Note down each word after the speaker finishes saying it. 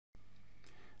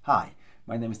Hi,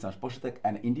 my name is Tomasz,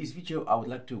 and in this video I would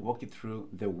like to walk you through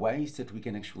the ways that we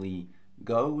can actually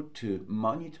go to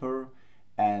monitor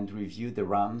and review the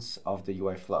runs of the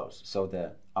UI flows, so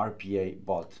the RPA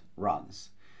bot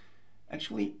runs.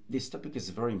 Actually, this topic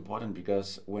is very important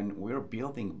because when we're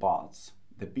building bots,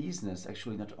 the business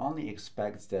actually not only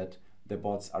expects that the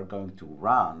bots are going to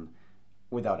run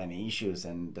without any issues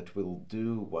and that will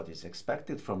do what is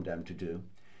expected from them to do,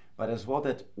 but as well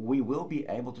that we will be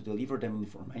able to deliver them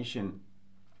information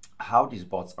how these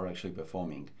bots are actually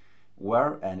performing,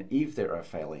 where and if they are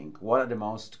failing, what are the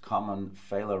most common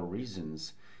failure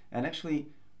reasons, and actually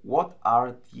what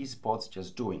are these bots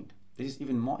just doing. This is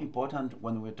even more important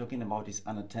when we're talking about this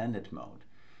unattended mode.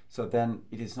 So then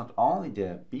it is not only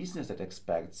the business that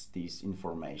expects this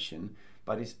information,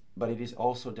 but it is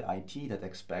also the IT that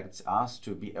expects us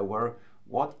to be aware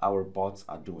what our bots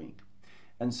are doing.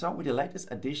 And so with the latest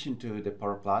addition to the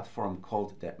Power Platform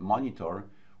called the Monitor,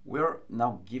 we're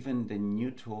now given the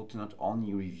new tool to not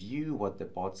only review what the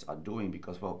bots are doing,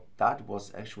 because, well, that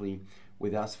was actually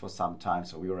with us for some time.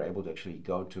 So we were able to actually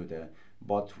go to the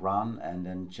bot run and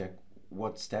then check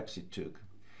what steps it took.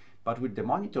 But with the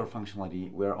Monitor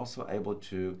functionality, we're also able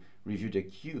to review the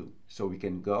queue. So we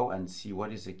can go and see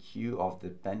what is the queue of the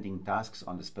pending tasks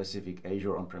on the specific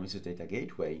Azure on-premises data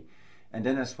gateway, and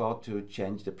then as well to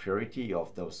change the priority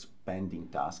of those pending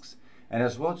tasks, and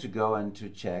as well to go and to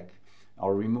check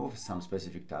or remove some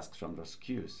specific tasks from those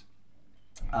queues.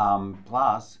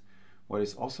 Plus, what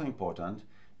is also important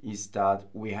is that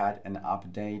we had an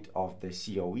update of the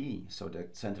CoE, so the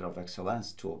Center of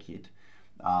Excellence toolkit,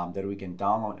 that we can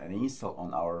download and install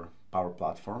on our Power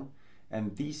Platform.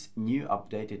 And this new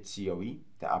updated CoE,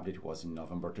 the update was in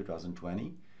November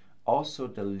 2020, also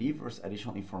delivers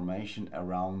additional information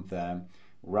around the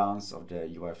runs of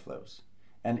the UI flows.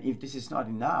 And if this is not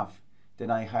enough,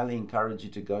 then I highly encourage you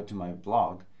to go to my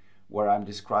blog, where I'm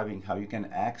describing how you can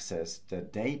access the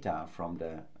data from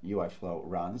the UI flow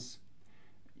runs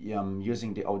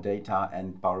using the OData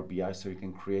and Power BI, so you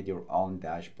can create your own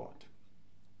dashboard.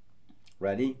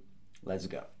 Ready? Let's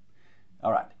go.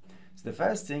 All right. So the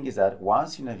first thing is that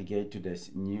once you navigate to this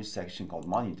new section called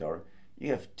Monitor, you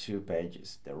have two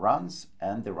pages, the runs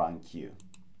and the run queue.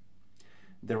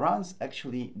 The runs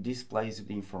actually displays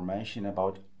the information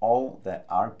about all the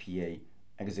RPA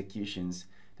executions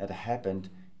that happened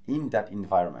in that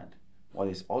environment. What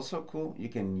is also cool, you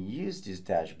can use this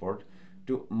dashboard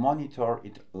to monitor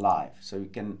it live. So you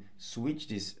can switch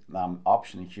this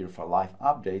option here for live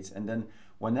updates, and then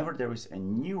whenever there is a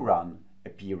new run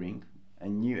appearing, a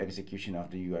new execution of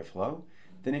the UI flow,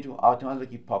 then it will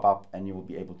automatically pop up and you will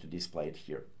be able to display it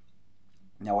here.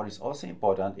 Now, what is also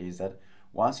important is that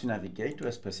once you navigate to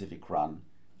a specific run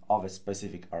of a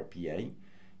specific RPA,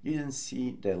 you then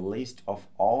see the list of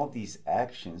all these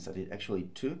actions that it actually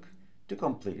took to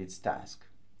complete its task.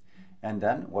 And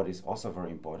then what is also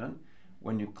very important,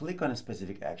 when you click on a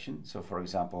specific action, so for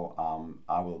example,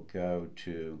 I will go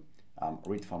to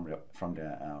read from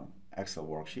the Excel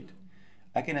worksheet,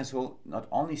 I can as well not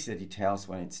only see the details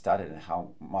when it started and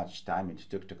how much time it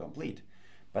took to complete,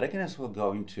 but I can as well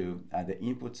go into the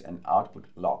inputs and output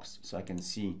logs. So I can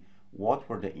see what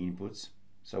were the inputs,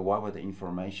 so what were the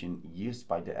information used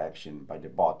by the action, by the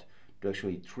bot, to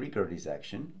actually trigger this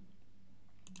action.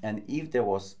 And if there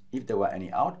were any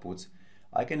outputs,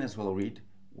 I can as well read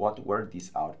what were these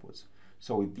outputs.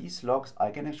 So with these logs,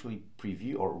 I can actually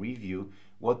preview or review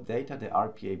what data the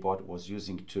RPA bot was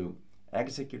using to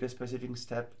execute a specific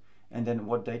step, and then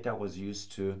what data was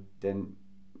used to then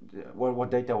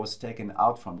what data was taken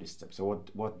out from this step. So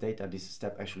what data this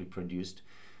step actually produced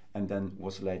and then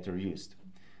was later used.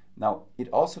 Now, it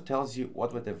also tells you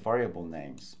what were the variable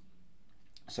names.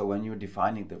 So when you're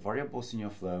defining the variables in your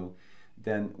flow,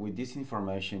 then with this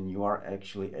information, you are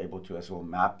actually able to as well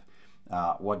map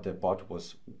what the bot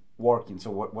was working, so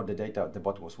what the data the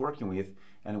bot was working with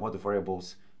and what the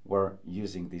variables were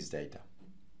using this data.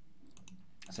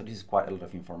 So this is quite a lot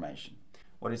of information.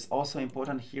 What is also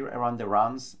important here around the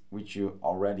runs, which you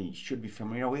already should be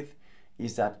familiar with,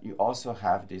 is that you also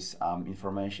have this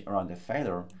information around the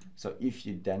failure. So if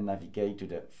you then navigate to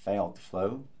the failed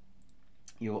flow,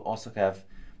 you will also have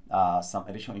some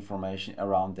additional information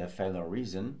around the failure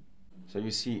reason. So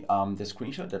you see the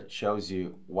screenshot that shows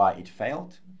you why it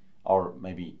failed, or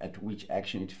maybe at which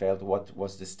action it failed, what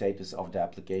was the status of the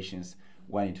applications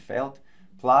when it failed.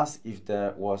 Plus, if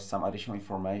there was some additional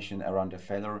information around the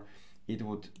failure, it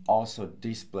would also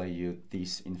display you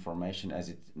this information as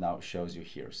it now shows you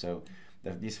here. So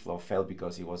this flow failed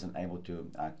because it wasn't able to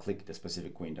click the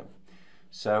specific window.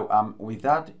 So with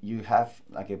that, you have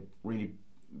like a really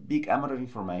big amount of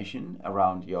information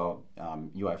around your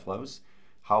UI flows.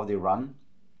 how they run,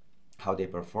 how they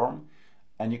perform,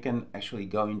 and you can actually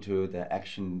go into the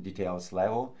action details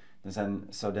level.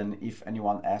 So then if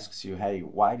anyone asks you, hey,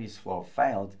 why this flow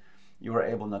failed, you are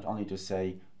able not only to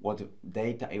say what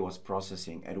data it was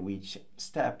processing at which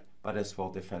step, but as well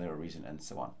the failure reason and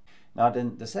so on. Now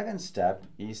then the second step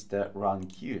is the run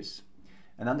queues.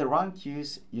 And under run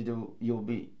queues, you'll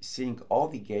be seeing all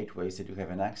the gateways that you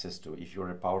have an access to. If you're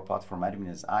a Power Platform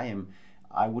admin as I am,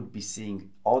 I would be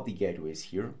seeing all the gateways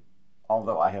here,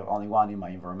 although I have only one in my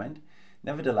environment.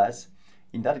 Nevertheless,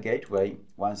 in that gateway,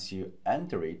 once you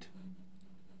enter it,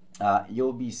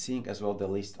 you'll be seeing as well the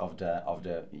list of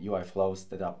the UI flows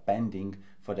that are pending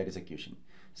for the execution.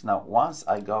 So now once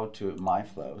I go to my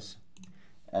flows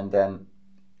and then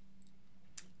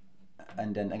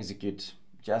execute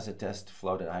just a test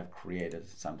flow that I've created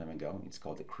some time ago, it's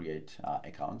called the create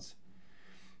accounts.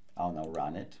 I'll now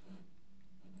run it.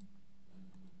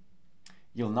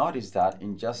 You'll notice that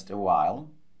in just a while,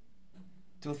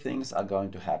 two things are going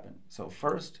to happen. So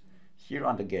first, here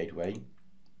on the gateway,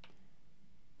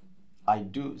 I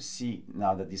do see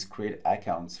now that this create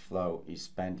accounts flow is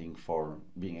pending for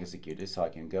being executed. So I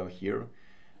can go here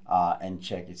and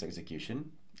check its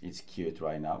execution. It's queued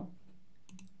right now.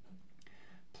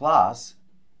 Plus,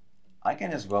 I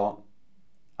can as well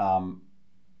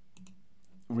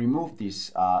remove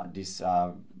this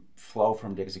flow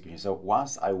from the execution. So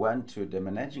once I went to the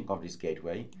managing of this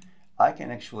gateway, I can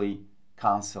actually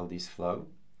cancel this flow.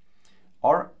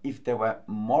 Or if there were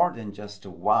more than just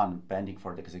one pending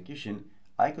for the execution,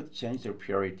 I could change their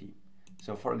priority.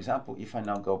 So for example, if I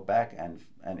now go back and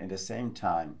at the same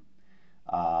time,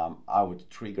 I would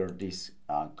trigger this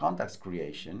contacts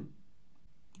creation.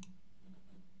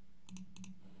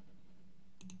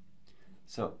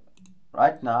 So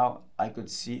right now I could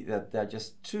see that there are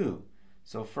just two.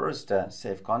 So first,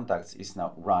 save contacts is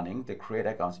now running, the create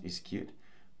accounts is queued,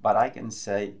 but I can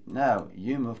say, no,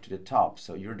 you move to the top,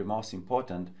 so you're the most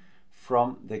important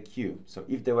from the queue. So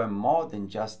if there were more than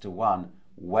just one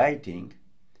waiting,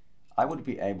 I would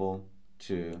be able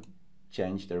to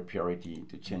change their priority,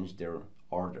 to change their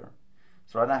order.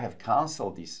 So right now I have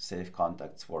canceled this save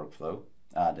contacts workflow,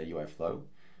 the UI flow,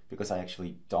 because I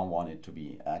actually don't want it to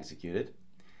be executed.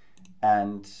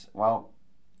 And well,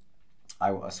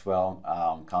 I will as well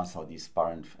cancel this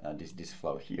parent, this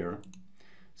flow here.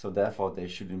 So therefore, there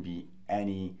shouldn't be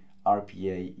any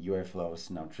RPA UI flows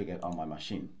now triggered on my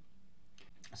machine.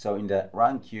 So in the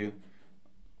run queue,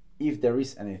 if there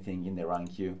is anything in the run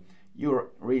queue, you're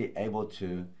really able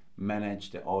to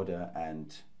manage the order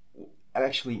and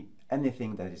actually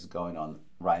anything that is going on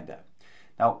right there.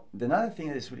 Now, another thing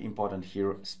that is really important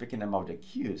here, speaking about the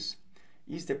queues,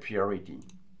 is the priority.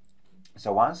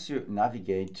 So once you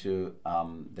navigate to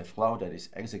the flow that is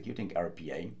executing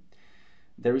RPA,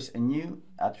 there is a new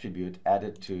attribute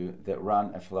added to the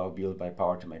run a flow built by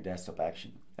Power to my desktop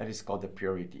action. That is called the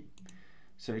priority.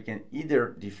 So you can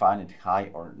either define it high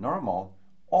or normal,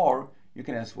 or you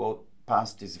can as well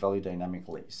pass this value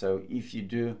dynamically. So if you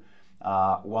do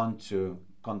want to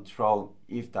control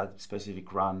if that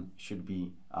specific run should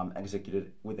be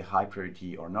executed with a high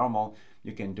priority or normal,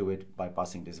 you can do it by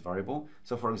passing this variable.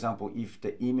 So for example, if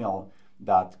the email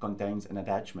that contains an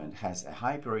attachment has a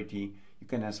high priority, you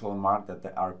can as well mark that the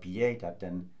RPA that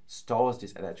then stores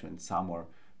this attachment somewhere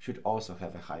should also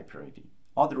have a high priority.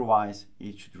 Otherwise,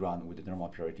 it should run with the normal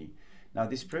priority. Now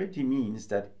this priority means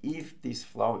that if this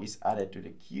flow is added to the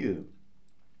queue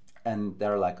and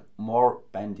there are like more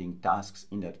pending tasks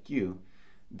in that queue,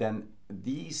 then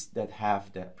these that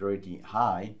have the priority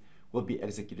high will be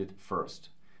executed first.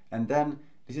 And then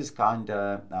this is kind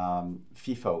of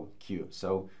FIFO queue.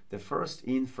 So the first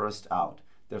in, first out.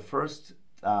 The first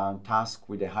task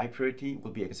with a high priority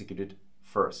will be executed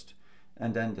first,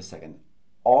 and then the second.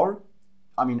 Or,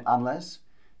 I mean, unless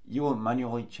you will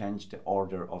manually change the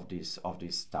order of these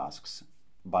tasks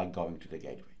by going to the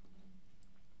gateway.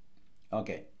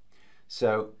 Okay,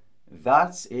 so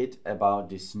that's it about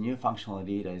this new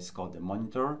functionality that is called the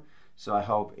monitor. So I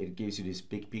hope it gives you this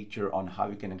big picture on how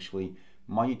you can actually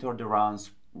monitor the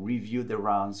runs, review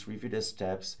the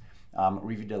steps,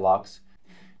 review the logs.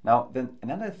 Now, then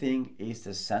another thing is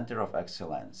the Center of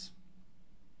Excellence.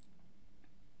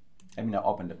 Let me now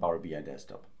open the Power BI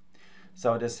desktop.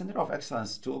 So the Center of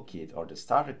Excellence toolkit, or the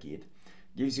starter kit,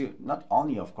 gives you not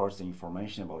only, of course, the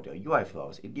information about the UI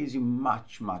flows, it gives you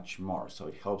much more. So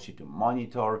it helps you to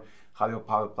monitor how your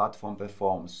Power Platform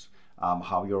performs,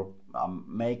 how your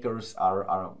makers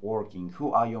are working,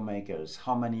 who are your makers,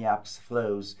 how many apps,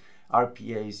 flows,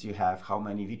 RPAs you have, how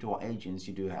many virtual agents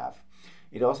you do have.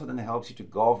 It also then helps you to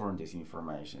govern this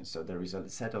information. So there is a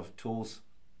set of tools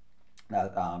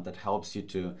that helps you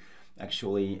to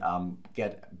actually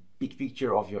get a big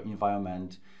picture of your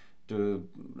environment, to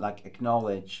like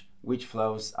acknowledge which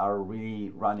flows are really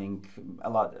running a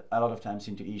lot of times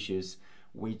into issues,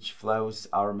 which flows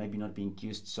are maybe not being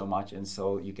used so much, and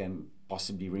so you can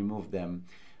possibly remove them,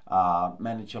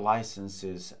 manage your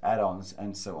licenses, add-ons,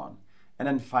 and so on. And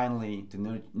then finally,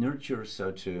 to nurture,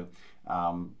 so to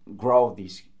grow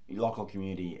this local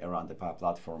community around the Power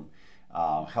Platform,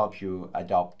 help you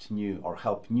adopt new, or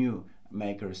help new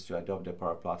makers to adopt the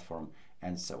Power Platform,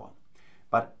 and so on.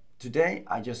 But today,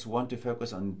 I just want to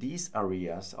focus on these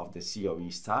areas of the CoE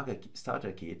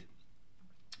Starter Kit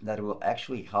that will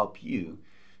actually help you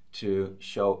to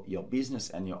show your business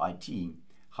and your IT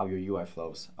how your UI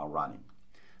flows are running.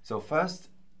 So first,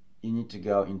 you need to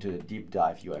go into the deep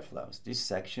dive UI flows. This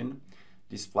section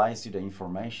displays you the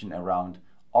information around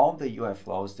all the UI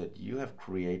flows that you have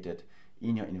created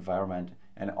in your environment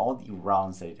and all the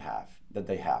rounds that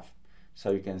they have.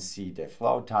 So you can see the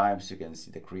flow types, you can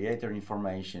see the creator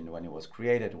information, when it was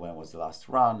created, when was the last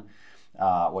run,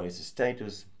 what is the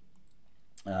status.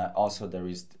 Also, there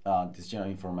is this general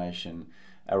information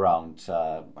around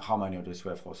how many of those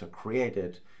flows are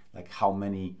created, like how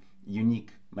many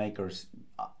unique makers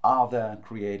are there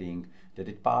creating, the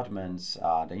departments,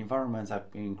 the environments are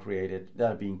being created,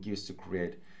 that are being used to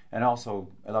create, and also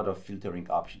a lot of filtering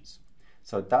options.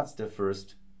 So that's the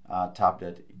first tab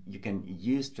that you can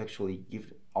use to actually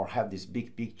give or have this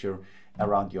big picture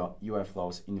around your UI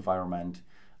flows environment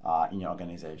in your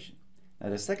organization. Now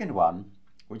the second one,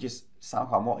 which is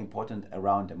somehow more important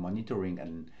around the monitoring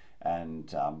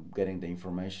and getting the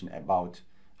information about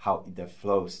how the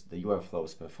flows, the UI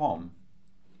flows perform,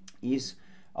 is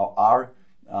or are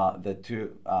the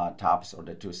two tabs or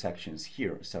the two sections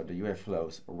here. So the UI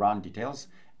flows run details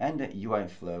and the UI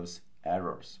flows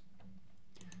errors.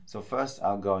 So first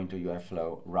I'll go into UI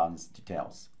flow runs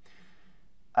details.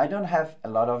 I don't have a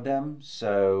lot of them,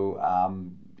 so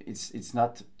it's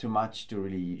not too much to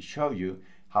really show you.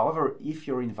 However, if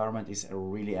your environment is a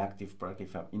really active,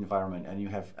 proactive environment and you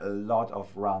have a lot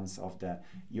of runs of the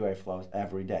UI flows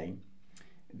every day,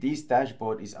 this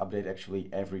dashboard is updated actually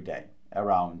every day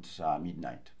around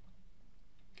midnight.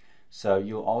 So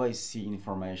you'll always see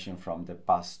information from the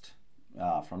past,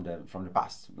 from the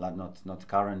past, not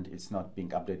current. It's not being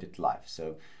updated live.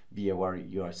 So be aware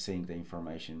you are seeing the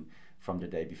information from the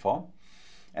day before.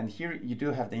 And here you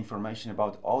do have the information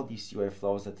about all these UI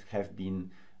flows that have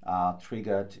been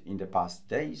triggered in the past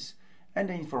days, and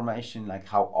the information like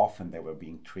how often they were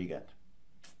being triggered.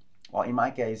 Well, in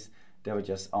my case, there were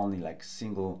just only like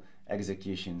single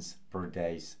executions per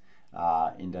days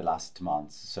in the last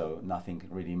months, so nothing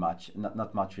really much,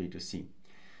 not much really to see.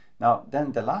 Now,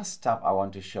 then the last tab I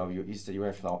want to show you is the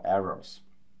UI flow errors.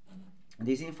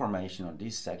 This information on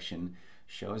this section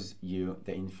shows you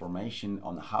the information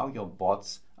on how your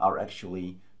bots are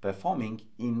actually performing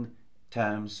in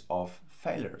terms of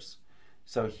failures.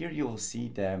 So here you will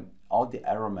see all the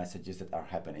error messages that are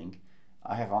happening.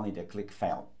 I have only the click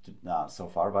fail so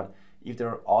far, but if there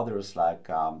are others like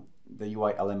the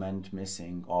UI element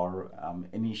missing, or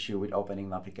an issue with opening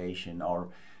an application, or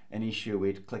an issue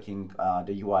with clicking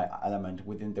the UI element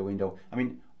within the window, I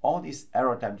mean, all these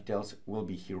error type details will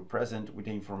be here present with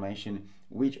the information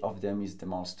which of them is the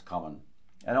most common.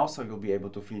 And also you'll be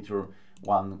able to filter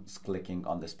once clicking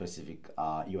on the specific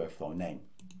UI flow name.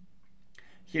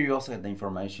 Here you also have the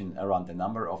information around the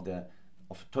number of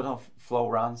total flow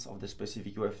runs of the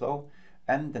specific UI flow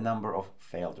and the number of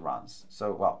failed runs.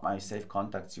 So, well, my Save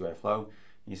Contacts UI flow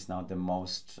is now the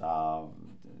most,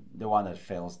 the one that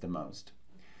fails the most.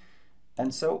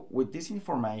 And so with this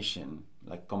information,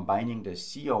 like combining the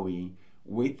CoE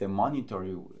with the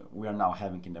monitoring we are now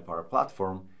having in the Power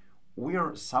Platform, we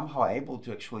are somehow able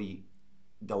to actually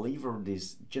deliver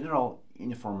this general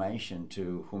information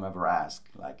to whomever asks,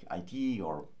 like IT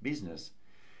or business,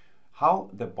 how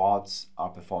the bots are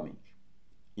performing.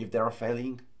 If they are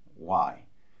failing, why?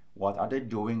 What are they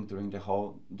doing during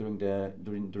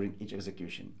during each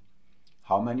execution?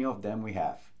 How many of them we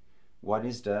have? What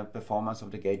is the performance of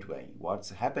the gateway?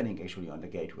 What's happening actually on the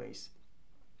gateways?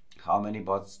 How many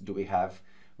bots do we have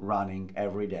running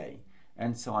every day?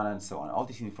 And so on and so on. All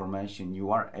this information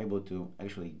you are able to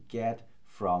actually get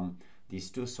from these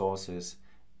two sources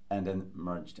and then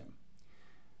merge them.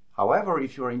 However,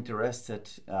 if you're interested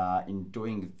in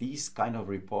doing these kind of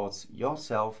reports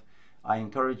yourself, I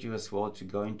encourage you as well to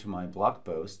go into my blog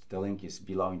post. The link is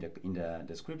below in the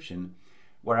description,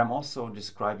 where I'm also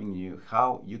describing you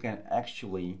how you can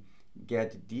actually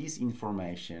get this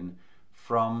information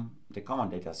from the Common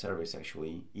Data Service,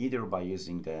 actually, either by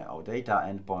using the OData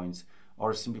endpoints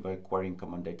or simply by querying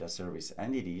Common Data Service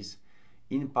entities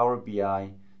in Power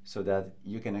BI so that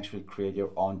you can actually create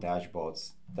your own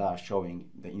dashboards that are showing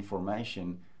the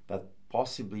information that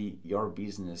possibly your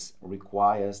business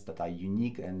requires, that are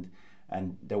unique,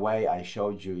 and the way I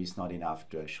showed you is not enough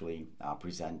to actually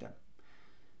present them.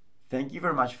 Thank you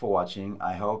very much for watching.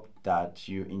 I hope that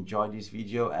you enjoyed this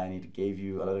video and it gave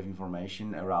you a lot of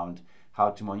information around how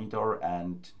to monitor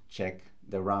and check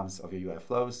the runs of your UI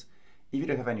flows. If you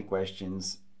don't have any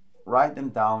questions, write them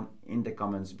down in the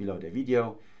comments below the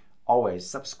video. Always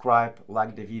subscribe,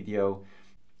 like the video,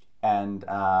 and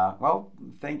well,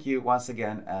 thank you once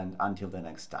again, and until the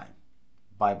next time.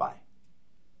 Bye bye.